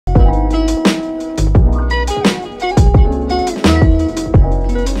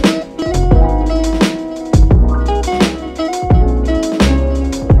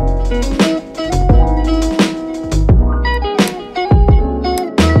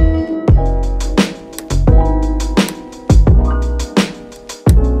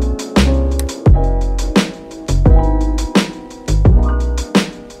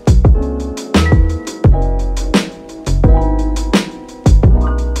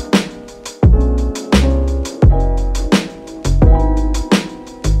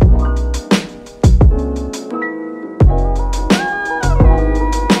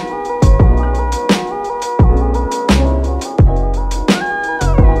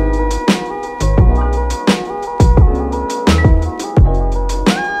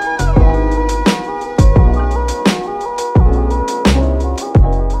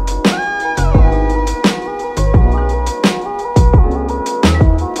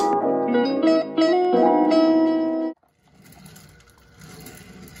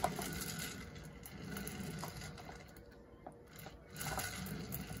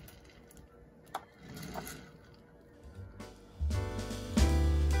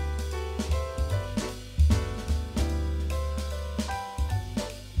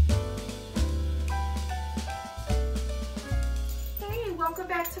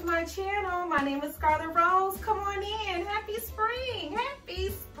to my channel. My name is Scarlett Rose. Come on in. Happy spring. Happy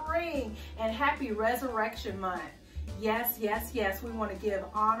spring. And happy Resurrection Month. Yes, yes, yes. We want to give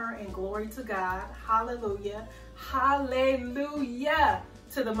honor and glory to God. Hallelujah. Hallelujah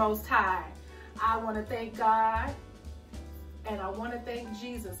to the Most High. I want to thank God, and I want to thank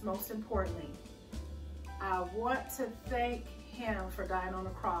Jesus most importantly. I want to thank Him for dying on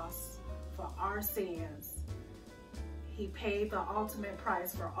the cross for our sins. He paid the ultimate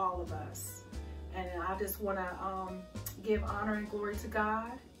price for all of us. And I just want to give honor and glory to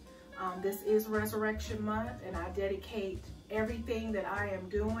God. This is Resurrection Month, and I dedicate everything that I am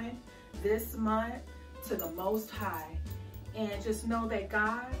doing this month to the Most High. And just know that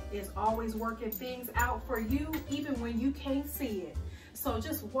God is always working things out for you, even when you can't see it. So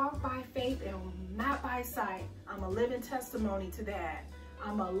just walk by faith and not by sight. I'm a living testimony to that.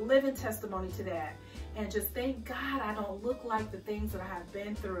 I'm a living testimony to that. And just thank God I don't look like the things that I have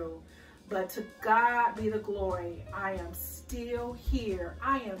been through. But to God be the glory. I am still here.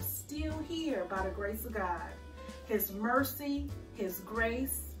 I am still here by the grace of God. His mercy, His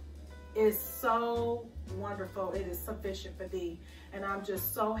grace is so wonderful. It is sufficient for thee. And I'm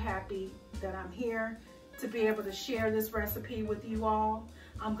just so happy that I'm here to be able to share this recipe with you all.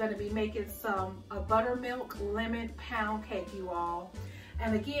 I'm going to be making a buttermilk lemon pound cake, you all.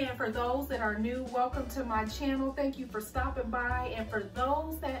 And again, for those that are new, welcome to my channel. Thank you for stopping by. And for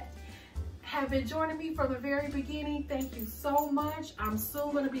those that have been joining me from the very beginning, thank you so much. I'm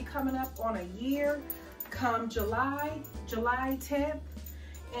soon going to be coming up on a year come July 10th.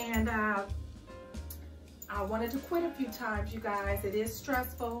 And I wanted to quit a few times, you guys. It is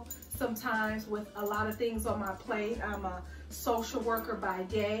stressful sometimes with a lot of things on my plate. I'm a social worker by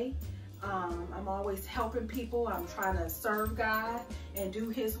day. I'm always helping people. I'm trying to serve God and do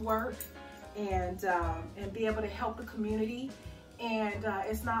His work and be able to help the community. And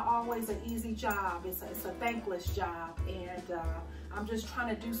it's not always an easy job. It's a thankless job. And I'm just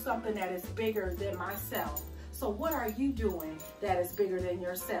trying to do something that is bigger than myself. So what are you doing that is bigger than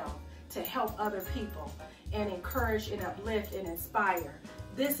yourself to help other people and encourage and uplift and inspire?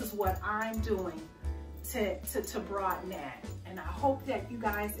 This is what I'm doing to broaden that. And I hope that you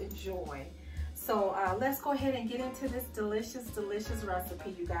guys enjoy. So let's go ahead and get into this delicious, delicious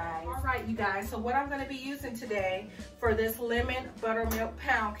recipe, you guys. All right, you guys, so what I'm gonna be using today for this lemon buttermilk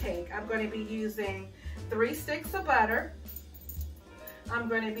pound cake, I'm gonna be using 3 sticks of butter. I'm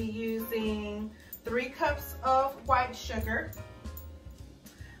gonna be using 3 cups of white sugar.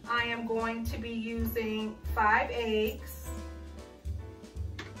 I am going to be using 5 eggs,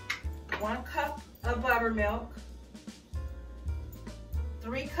 1 cup of buttermilk,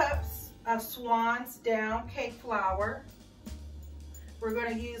 3 cups of Swan's Down cake flour. We're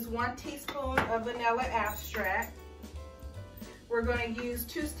going to use 1 teaspoon of vanilla extract. We're going to use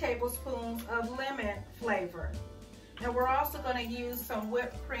 2 tablespoons of lemon flavor. And we're also going to use some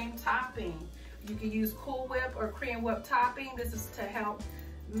whipped cream topping. You can use Cool Whip or cream whip topping. This is to help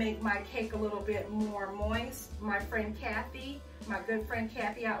make my cake a little bit more moist. My friend Kathy, my good friend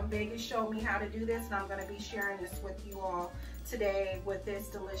Kathy out in Vegas showed me how to do this, and I'm going to be sharing this with you all today with this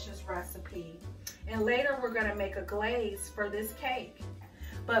delicious recipe. And later we're going to make a glaze for this cake.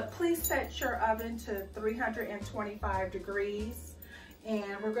 But please set your oven to 325 degrees.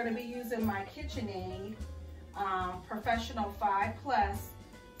 And we're going to be using my KitchenAid Professional 5+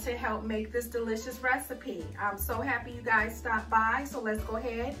 to help make this delicious recipe. I'm so happy you guys stopped by, so let's go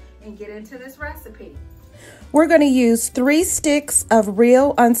ahead and get into this recipe. We're going to use 3 sticks of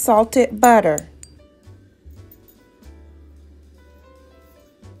real unsalted butter.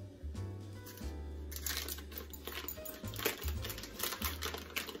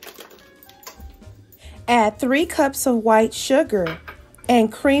 Add 3 cups of white sugar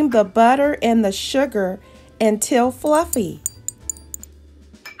and cream the butter and the sugar until fluffy.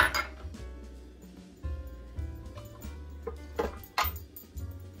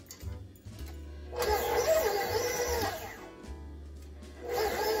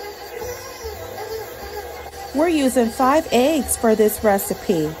 We're using 5 eggs for this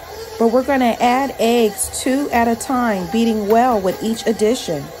recipe, but we're going to add eggs 2 at a time, beating well with each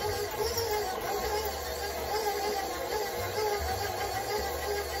addition.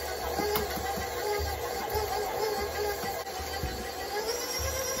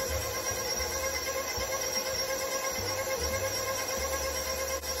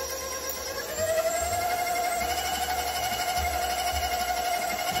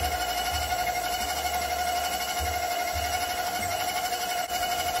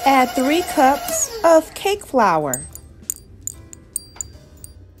 Add 3 cups of cake flour.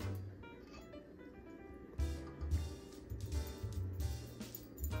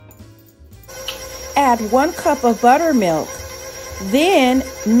 Add 1 cup of buttermilk. Then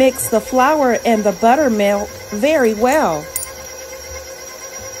mix the flour and the buttermilk very well.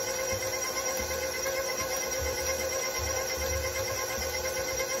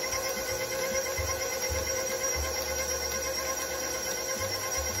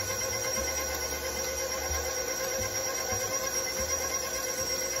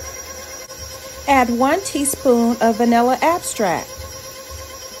 Add 1 teaspoon of vanilla extract.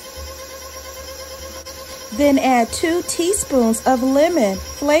 Then add 2 teaspoons of lemon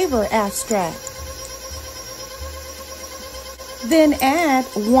flavor extract. Then add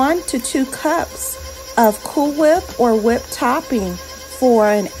 1 to 2 cups of Cool Whip or whipped topping for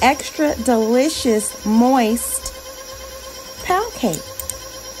an extra delicious moist pound cake.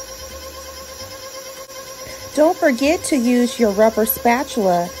 Don't forget to use your rubber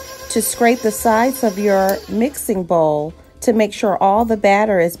spatula to scrape the sides of your mixing bowl to make sure all the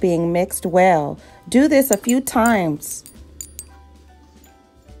batter is being mixed well. Do this a few times.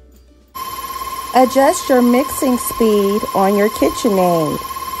 Adjust your mixing speed on your KitchenAid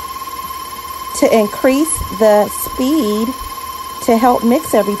to increase the speed to help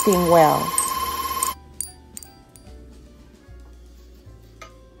mix everything well.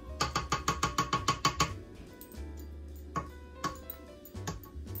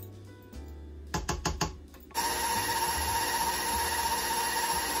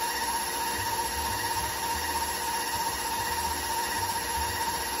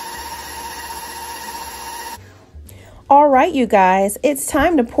 All right, you guys, it's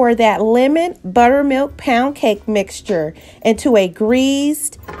time to pour that lemon buttermilk pound cake mixture into a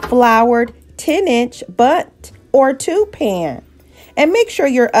greased, floured 10-inch butt or tube pan. And make sure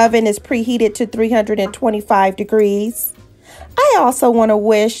your oven is preheated to 325 degrees. I also want to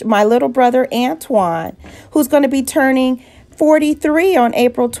wish my little brother Antoine, who's going to be turning 43 on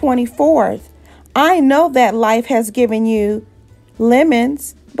April 24th. I know that life has given you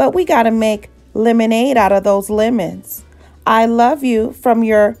lemons, but we got to make lemonade out of those lemons. I love you from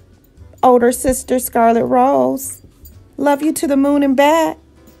your older sister, Scarlett Rose. Love you to the moon and back.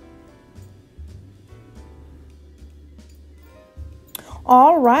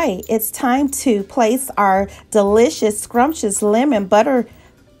 All right, it's time to place our delicious, scrumptious lemon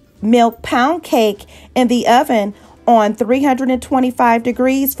buttermilk pound cake in the oven on 325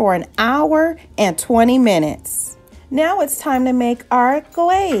 degrees for an hour and 20 minutes. Now it's time to make our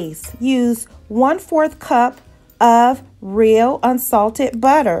glaze. Use 1/4 cup of real unsalted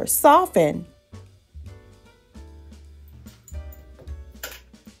butter, softened.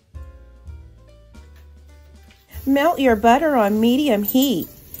 Melt your butter on medium heat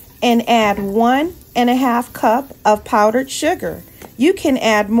and add 1½ cup of powdered sugar. You can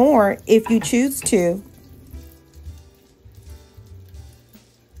add more if you choose to.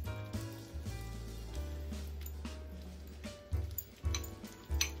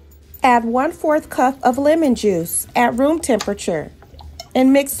 Add 1/4 cup of lemon juice at room temperature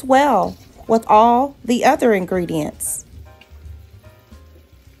and mix well with all the other ingredients.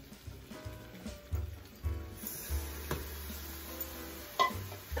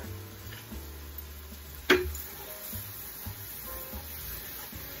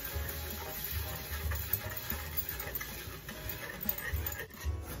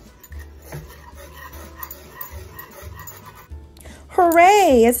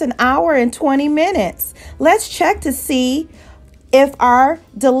 Hooray! It's an hour and 20 minutes. Let's check to see if our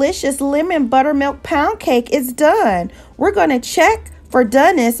delicious lemon buttermilk pound cake is done. We're going to check for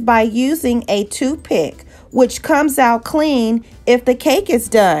doneness by using a toothpick, which comes out clean if the cake is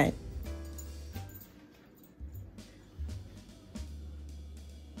done.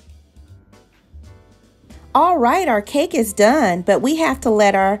 All right, our cake is done, but we have to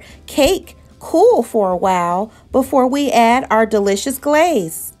let our cake cool for a while before we add our delicious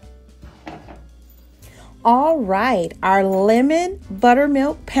glaze. All right, our lemon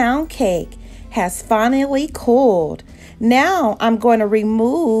buttermilk pound cake has finally cooled. Now I'm going to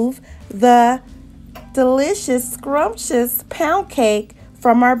remove the delicious, scrumptious pound cake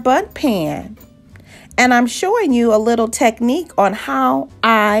from our bundt pan. And I'm showing you a little technique on how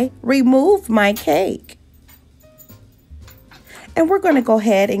I remove my cake. And we're going to go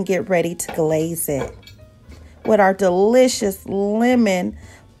ahead and get ready to glaze it with our delicious lemon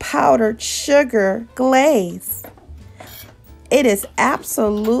powdered sugar glaze. It is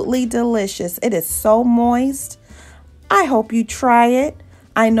absolutely delicious. It is so moist. I hope you try it.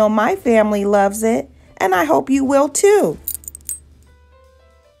 I know my family loves it, and I hope you will too.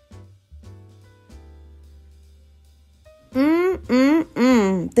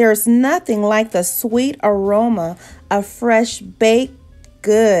 There's nothing like the sweet aroma of fresh baked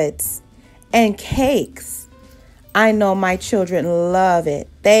goods and cakes. I know my children love it.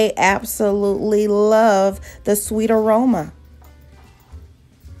 They absolutely love the sweet aroma.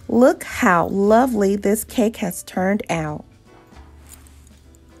 Look how lovely this cake has turned out.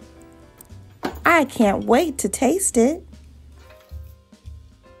 I can't wait to taste it.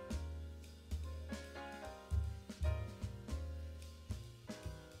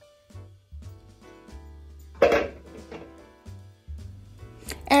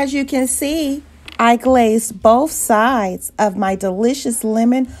 As you can see, I glazed both sides of my delicious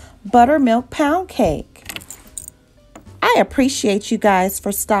lemon buttermilk pound cake. I appreciate you guys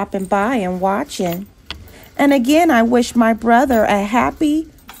for stopping by and watching. And again, I wish my brother a happy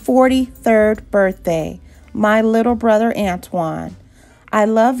 43rd birthday, my little brother Antoine. I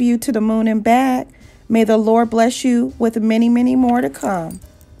love you to the moon and back. May the Lord bless you with many, many more to come.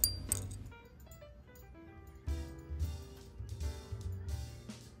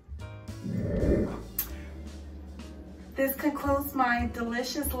 This concludes my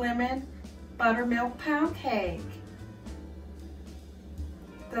delicious lemon buttermilk pound cake.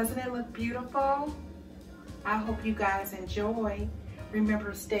 Doesn't it look beautiful? I hope you guys enjoy.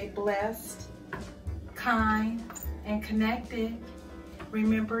 Remember to stay blessed, kind, and connected.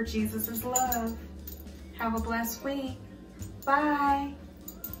 Remember, Jesus is love. Have a blessed week. Bye.